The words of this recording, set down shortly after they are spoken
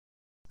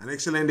An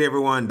excellent day,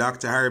 everyone.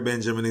 Dr. Harry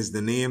Benjamin is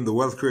the name. The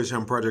Wealth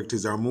Creation Project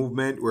is our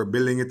movement. We're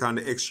building it on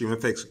the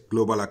Xtreamfx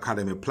Global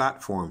Academy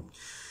platform.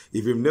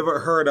 If you've never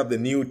heard of the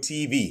new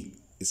TV,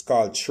 it's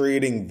called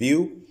Trading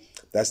View.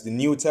 That's the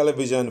new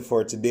television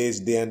for today's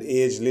day and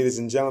age, ladies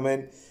and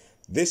gentlemen.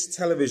 This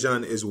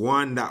television is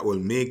one that will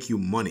make you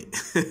money.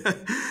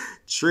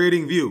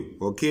 Trading View,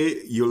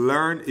 okay? You'll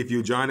learn if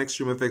you join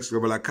Xtreamfx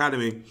Global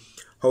Academy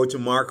how to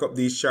mark up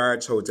these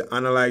charts, how to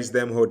analyze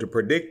them, how to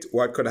predict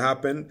what could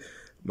happen.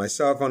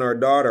 Myself and our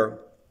daughter,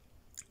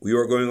 we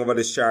were going over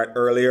this chart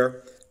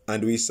earlier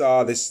and we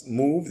saw this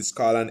move. It's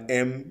called an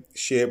M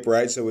shape,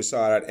 right? So we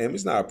saw that M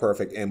is not a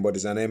perfect M, but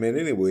it's an M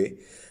anyway.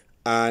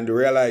 And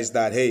realized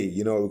that, hey,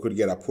 you know, we could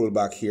get a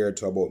pullback here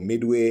to about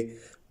midway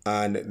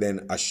and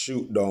then a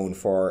shoot down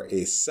for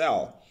a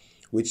sell,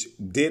 which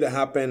did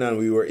happen. And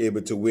we were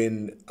able to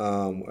win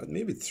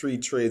maybe 3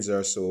 trades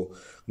or so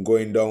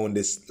going down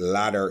this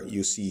ladder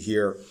you see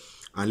here.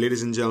 And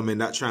ladies and gentlemen,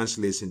 that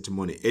translates into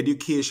money.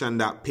 Education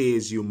that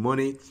pays you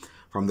money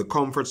from the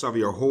comforts of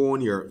your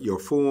home, your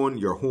phone,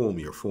 your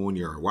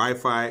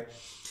Wi-Fi.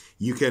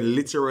 You can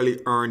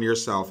literally earn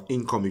yourself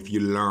income if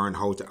you learn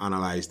how to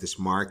analyze this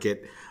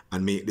market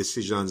and make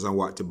decisions on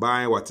what to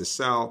buy, what to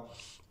sell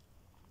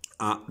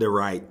at the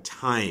right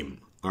time.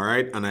 All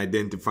right, and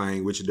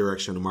identifying which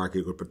direction the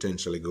market could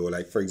potentially go.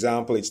 Like, for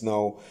example, it's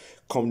now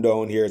come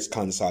down here, it's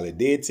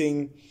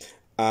consolidating.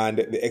 And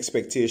the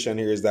expectation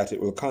here is that it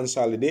will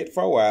consolidate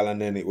for a while and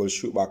then it will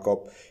shoot back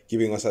up,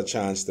 giving us a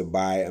chance to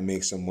buy and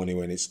make some money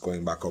when it's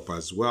going back up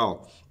as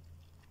well.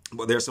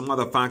 But there's some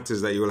other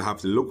factors that you will have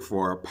to look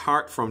for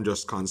apart from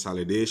just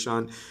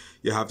consolidation.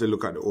 You have to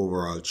look at the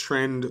overall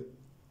trend.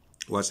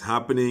 What's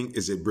happening?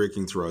 Is it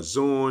breaking through a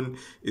zone?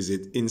 Is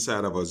it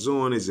inside of a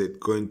zone? Is it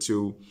going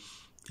to,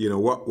 you know,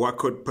 what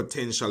could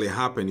potentially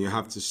happen? You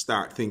have to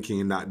start thinking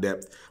in that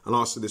depth. And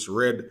also this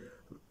red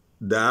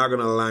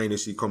diagonal line you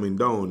see coming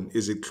down,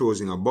 is it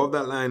closing above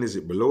that line? Is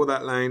it below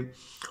that line?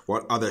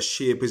 What other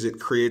shape is it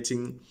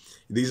creating?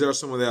 These are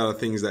some of the other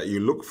things that you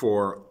look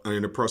for, and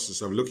in the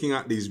process of looking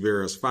at these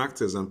various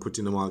factors and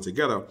putting them all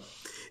together,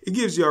 it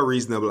gives you a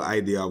reasonable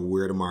idea of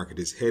where the market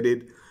is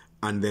headed,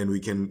 and then we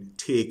can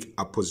take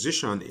a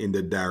position in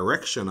the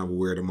direction of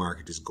where the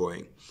market is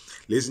going.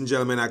 Ladies and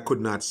gentlemen, I could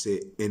not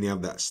say any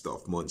of that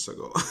stuff months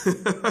ago.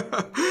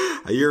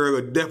 A year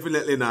ago,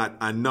 definitely not.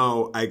 And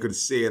now I could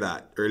say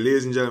that.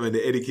 Ladies and gentlemen,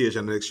 the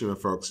education at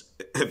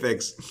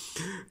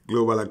Xtreamfx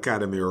Global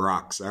Academy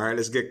rocks. All right,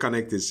 let's get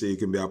connected so you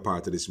can be a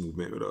part of this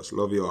movement with us.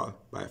 Love you all.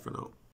 Bye for now.